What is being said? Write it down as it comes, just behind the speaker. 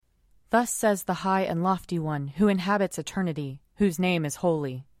Thus says the high and lofty one, who inhabits eternity, whose name is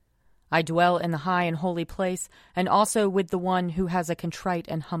holy. I dwell in the high and holy place, and also with the one who has a contrite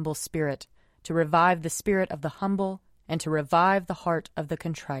and humble spirit, to revive the spirit of the humble, and to revive the heart of the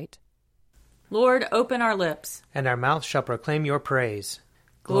contrite. Lord, open our lips, and our mouth shall proclaim your praise.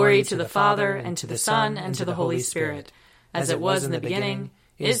 Glory to the Father, and to the Son, and to the Holy Spirit, as it was in the beginning,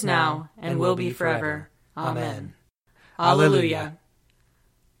 is now, and will be forever. Amen. Alleluia.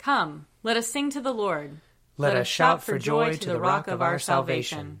 Come, let us sing to the Lord. Let us shout for joy to the rock of our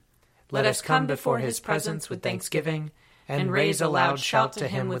salvation. Let us come before his presence with thanksgiving, and raise a loud shout to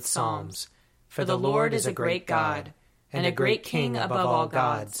him with psalms. For the Lord is a great God, and a great King above all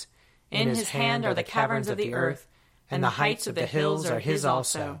gods. In his hand are the caverns of the earth, and the heights of the hills are his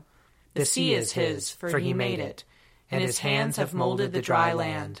also. The sea is his, for he made it, and his hands have molded the dry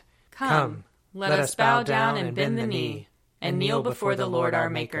land. Come, let us bow down and bend the knee, and kneel before the Lord our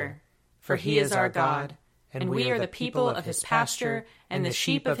Maker. For he is our God, and we are the people of his pasture and the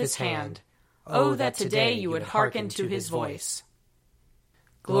sheep of his hand. Oh, that today you would hearken to his voice.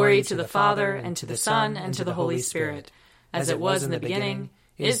 Glory to the Father, and to the Son, and to the Holy Spirit, as it was in the beginning,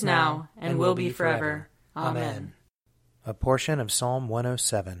 is now, and will be forever. Amen. A portion of Psalm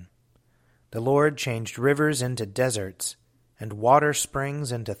 107. The Lord changed rivers into deserts, and water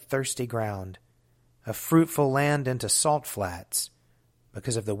springs into thirsty ground, a fruitful land into salt flats,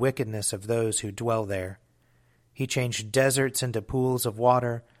 because of the wickedness of those who dwell there. He changed deserts into pools of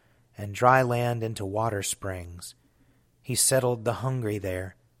water, and dry land into water springs. He settled the hungry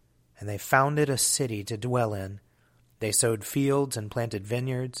there, and they founded a city to dwell in. They sowed fields and planted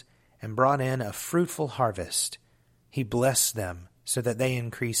vineyards, and brought in a fruitful harvest. He blessed them so that they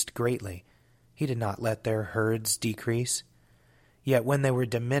increased greatly. He did not let their herds decrease. Yet when they were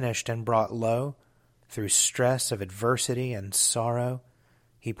diminished and brought low, through stress of adversity and sorrow,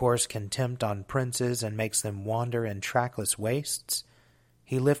 he pours contempt on princes and makes them wander in trackless wastes.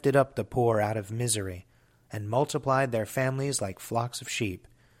 He lifted up the poor out of misery, and multiplied their families like flocks of sheep.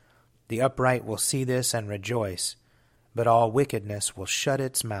 The upright will see this and rejoice, but all wickedness will shut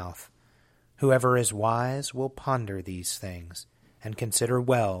its mouth. Whoever is wise will ponder these things, and consider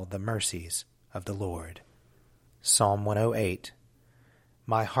well the mercies of the Lord. Psalm 108.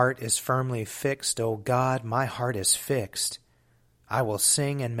 My heart is firmly fixed, O God, my heart is fixed. I will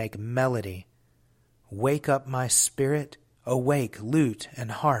sing and make melody. Wake up my spirit, awake lute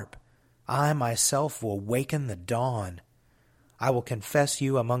and harp. I myself will waken the dawn. I will confess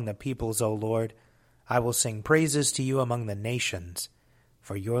you among the peoples, O Lord. I will sing praises to you among the nations.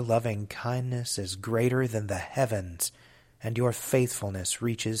 For your loving kindness is greater than the heavens, and your faithfulness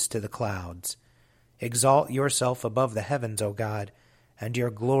reaches to the clouds. Exalt yourself above the heavens, O God, and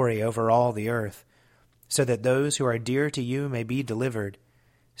your glory over all the earth, so that those who are dear to you may be delivered.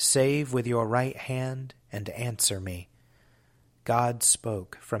 Save with your right hand and answer me. God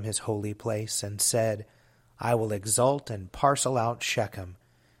spoke from his holy place and said, I will exalt and parcel out Shechem.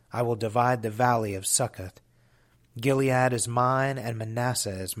 I will divide the valley of Succoth. Gilead is mine, and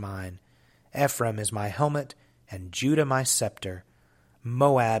Manasseh is mine. Ephraim is my helmet, and Judah my scepter.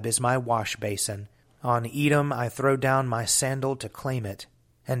 Moab is my wash basin. On Edom I throw down my sandal to claim it,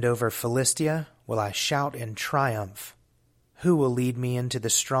 and over Philistia will I shout in triumph. Who will lead me into the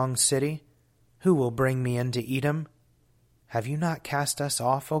strong city? Who will bring me into Edom? Have you not cast us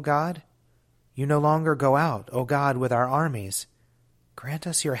off, O God? You no longer go out, O God, with our armies. Grant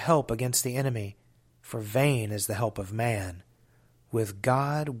us your help against the enemy, for vain is the help of man. With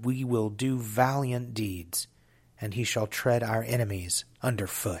God we will do valiant deeds, and he shall tread our enemies under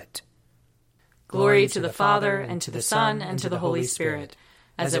foot. Glory to the Father, and to the Son, and to the Holy Spirit,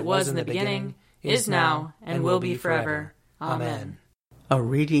 as it was in the beginning, is now, and will be forever. Amen. A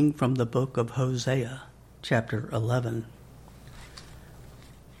reading from the book of Hosea, chapter 11.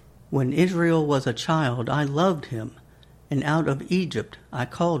 When Israel was a child, I loved him, and out of Egypt I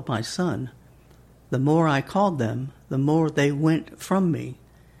called my son. The more I called them, the more they went from me.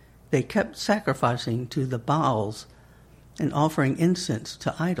 They kept sacrificing to the Baals and offering incense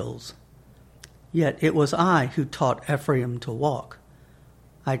to idols. Yet it was I who taught Ephraim to walk.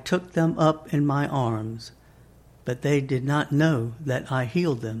 I took them up in my arms, but they did not know that I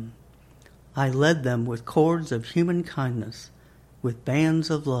healed them. I led them with cords of human kindness, with bands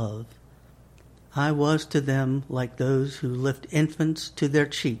of love. I was to them like those who lift infants to their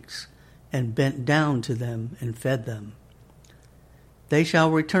cheeks, and bent down to them and fed them. They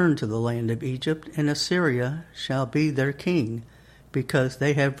shall return to the land of Egypt, and Assyria shall be their king, because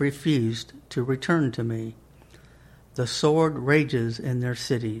they have refused to return to me. The sword rages in their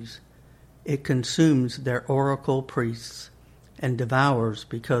cities. It consumes their oracle priests, and devours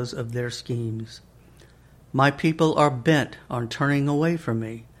because of their schemes. My people are bent on turning away from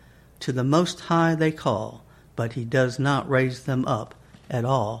me. To the Most High they call, but he does not raise them up at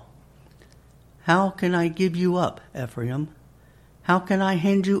all. How can I give you up, Ephraim? How can I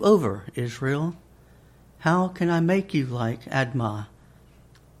hand you over, Israel? How can I make you like Admah?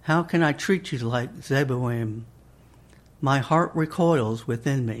 How can I treat you like Zeboim? My heart recoils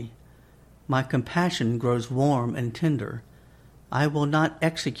within me. My compassion grows warm and tender. I will not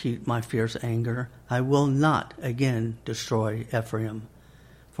execute my fierce anger. I will not again destroy Ephraim.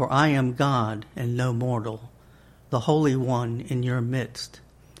 For I am God and no mortal, the Holy One in your midst.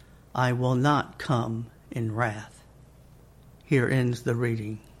 I will not come in wrath. Here ends the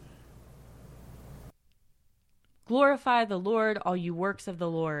reading. Glorify the Lord, all you works of the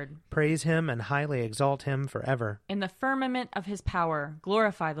Lord. Praise him and highly exalt him forever. In the firmament of his power,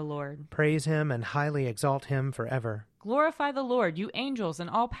 glorify the Lord. Praise him and highly exalt him forever. Glorify the Lord, you angels and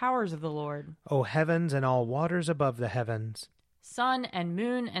all powers of the Lord. O heavens and all waters above the heavens. Sun and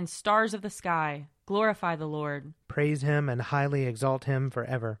moon and stars of the sky, glorify the Lord. Praise him and highly exalt him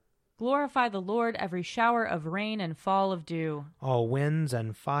forever. Glorify the Lord, every shower of rain and fall of dew. All winds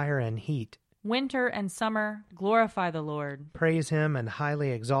and fire and heat. Winter and summer, glorify the Lord. Praise him and highly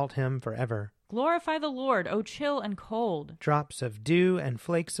exalt him forever. Glorify the Lord, O chill and cold. Drops of dew and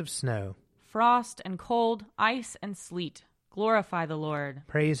flakes of snow. Frost and cold, ice and sleet, glorify the Lord.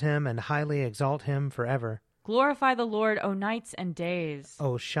 Praise him and highly exalt him forever. Glorify the Lord, O nights and days.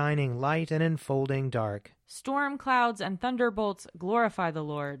 O shining light and enfolding dark. Storm clouds and thunderbolts, glorify the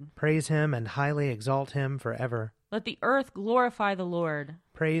Lord. Praise him and highly exalt him forever. Let the earth glorify the Lord.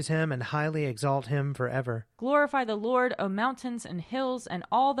 Praise him and highly exalt him forever. Glorify the Lord, O mountains and hills, and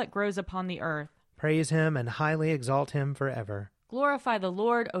all that grows upon the earth. Praise him and highly exalt him forever. Glorify the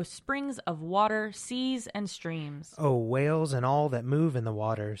Lord, O springs of water, seas and streams. O whales and all that move in the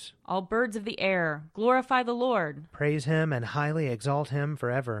waters. All birds of the air, glorify the Lord. Praise him and highly exalt him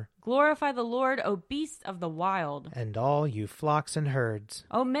forever. Glorify the Lord, O beasts of the wild. And all you flocks and herds.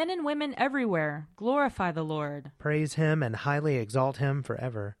 O men and women everywhere, glorify the Lord. Praise him and highly exalt him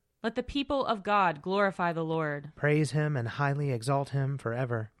forever. Let the people of God glorify the Lord. Praise him and highly exalt him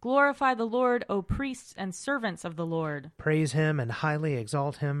forever. Glorify the Lord, O priests and servants of the Lord. Praise him and highly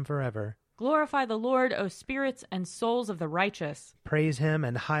exalt him forever. Glorify the Lord, O spirits and souls of the righteous. Praise him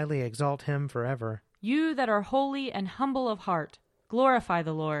and highly exalt him forever. You that are holy and humble of heart, glorify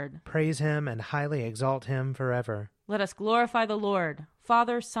the Lord. Praise him and highly exalt him forever. Let us glorify the Lord,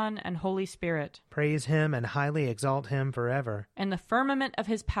 Father, Son, and Holy Spirit. Praise him and highly exalt him forever. In the firmament of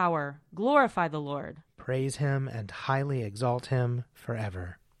his power, glorify the Lord. Praise him and highly exalt him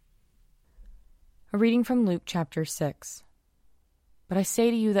forever. A reading from Luke chapter 6. But I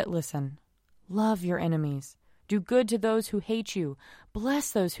say to you that listen, love your enemies, do good to those who hate you,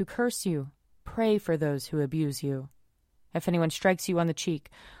 bless those who curse you, pray for those who abuse you. If anyone strikes you on the cheek,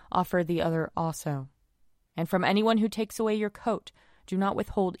 offer the other also. And from anyone who takes away your coat, do not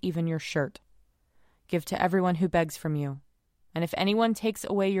withhold even your shirt. Give to everyone who begs from you. And if anyone takes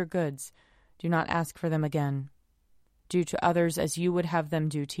away your goods, do not ask for them again. Do to others as you would have them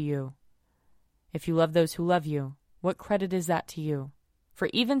do to you. If you love those who love you, what credit is that to you? For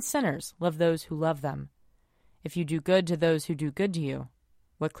even sinners love those who love them. If you do good to those who do good to you,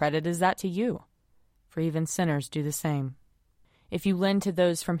 what credit is that to you? For even sinners do the same. If you lend to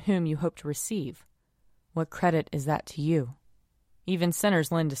those from whom you hope to receive, what credit is that to you? Even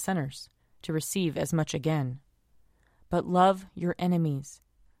sinners lend to sinners, to receive as much again. But love your enemies.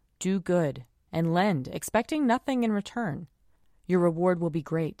 Do good, and lend, expecting nothing in return. Your reward will be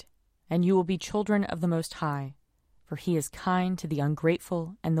great, and you will be children of the Most High, for he is kind to the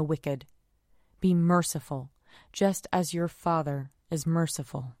ungrateful and the wicked. Be merciful, just as your Father is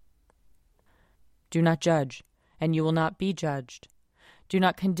merciful. Do not judge, and you will not be judged. Do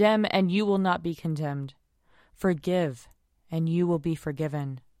not condemn, and you will not be condemned. Forgive, and you will be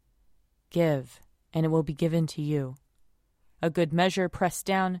forgiven. Give, and it will be given to you. A good measure pressed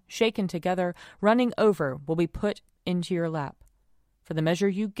down, shaken together, running over will be put into your lap. For the measure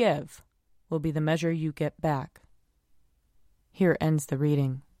you give will be the measure you get back. Here ends the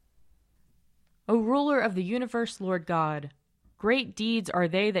reading. O ruler of the universe, Lord God, great deeds are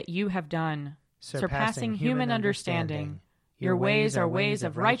they that you have done, surpassing human understanding. Your ways are ways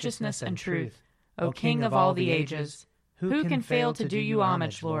of righteousness and truth, O King of all the ages. Who can fail to do you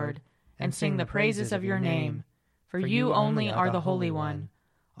homage, Lord, and sing the praises of your name? For you only are the Holy One.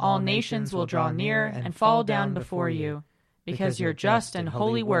 All nations will draw near and fall down before you, because your just and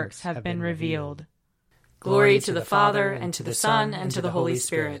holy works have been revealed. Glory to the Father, and to the Son, and to the Holy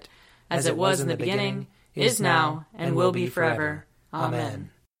Spirit, as it was in the beginning, is now, and will be forever.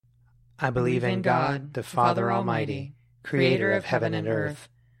 Amen. I believe in God, the Father Almighty, creator of heaven and earth.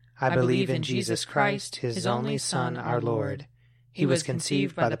 I believe in Jesus Christ, his only Son, our Lord. He was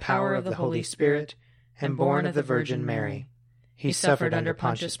conceived by the power of the Holy Spirit and born of the Virgin Mary. He suffered under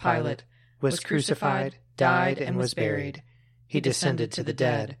Pontius Pilate, was crucified, died, and was buried. He descended to the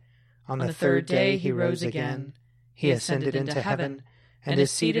dead. On the third day he rose again. He ascended into heaven and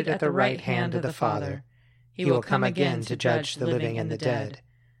is seated at the right hand of the Father. He will come again to judge the living and the dead.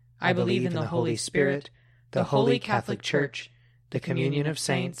 I believe in the Holy Spirit, the Holy Catholic Church, the communion of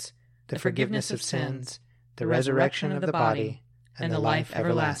saints, the forgiveness of sins, the resurrection of the body, and the life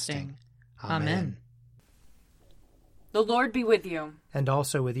everlasting. Amen. The Lord be with you. And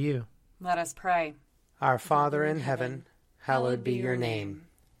also with you. Let us pray. Our Father in heaven, hallowed be your name.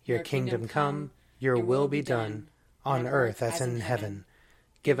 Your kingdom come, your will be done, on earth as in heaven.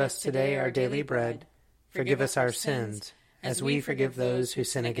 Give us today our daily bread. Forgive us our sins, as we forgive those who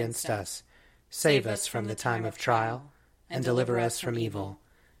sin against us. Save us from the time of trial, and deliver us from evil.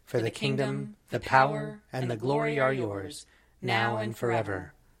 For the kingdom, the power, and the glory are yours, now and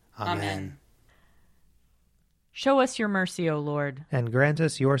forever. Amen. Show us your mercy, O Lord. And grant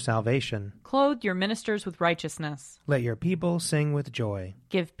us your salvation. Clothe your ministers with righteousness. Let your people sing with joy.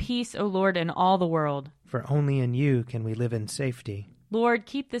 Give peace, O Lord, in all the world. For only in you can we live in safety. Lord,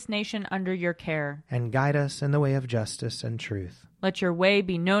 keep this nation under your care. And guide us in the way of justice and truth. Let your way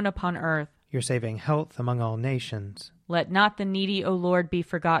be known upon earth. Your saving health among all nations. Let not the needy, O Lord, be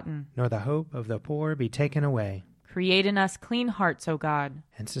forgotten. Nor the hope of the poor be taken away. Create in us clean hearts, O God.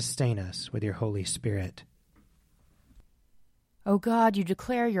 And sustain us with your Holy Spirit. O God, you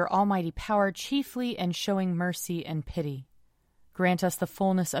declare your almighty power chiefly in showing mercy and pity. Grant us the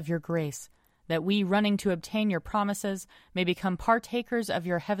fullness of your grace, that we, running to obtain your promises, may become partakers of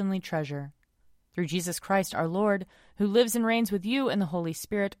your heavenly treasure. Through Jesus Christ our Lord, who lives and reigns with you in the Holy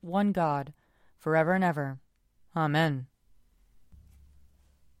Spirit, one God, forever and ever. Amen.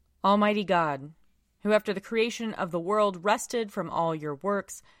 Almighty God, who after the creation of the world rested from all your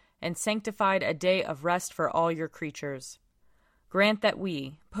works and sanctified a day of rest for all your creatures, grant that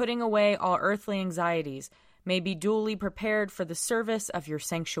we, putting away all earthly anxieties, may be duly prepared for the service of your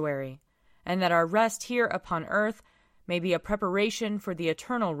sanctuary, and that our rest here upon earth may be a preparation for the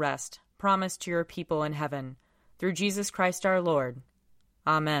eternal rest promised to your people in heaven, through Jesus Christ our Lord.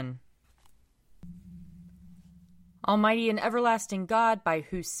 Amen. Almighty and everlasting God, by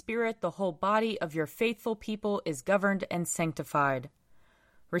whose Spirit the whole body of your faithful people is governed and sanctified,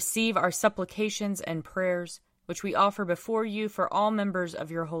 receive our supplications and prayers, which we offer before you for all members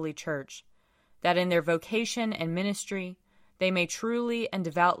of your holy church, that in their vocation and ministry they may truly and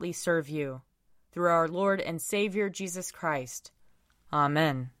devoutly serve you, through our Lord and Savior Jesus Christ.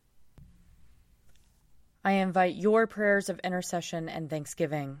 Amen. I invite your prayers of intercession and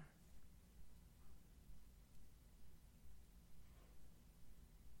thanksgiving.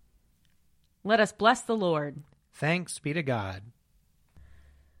 Let us bless the Lord. Thanks be to God.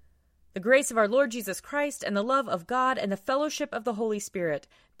 The grace of our Lord Jesus Christ, and the love of God, and the fellowship of the Holy Spirit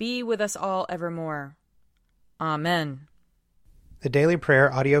be with us all evermore. Amen. The Daily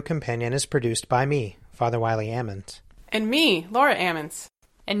Prayer audio companion is produced by me, Father Wiley Ammons. And me, Laura Ammons.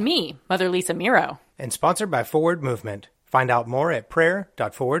 And me, Mother Lisa Miro. And sponsored by Forward Movement. Find out more at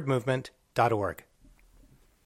prayer.forwardmovement.org.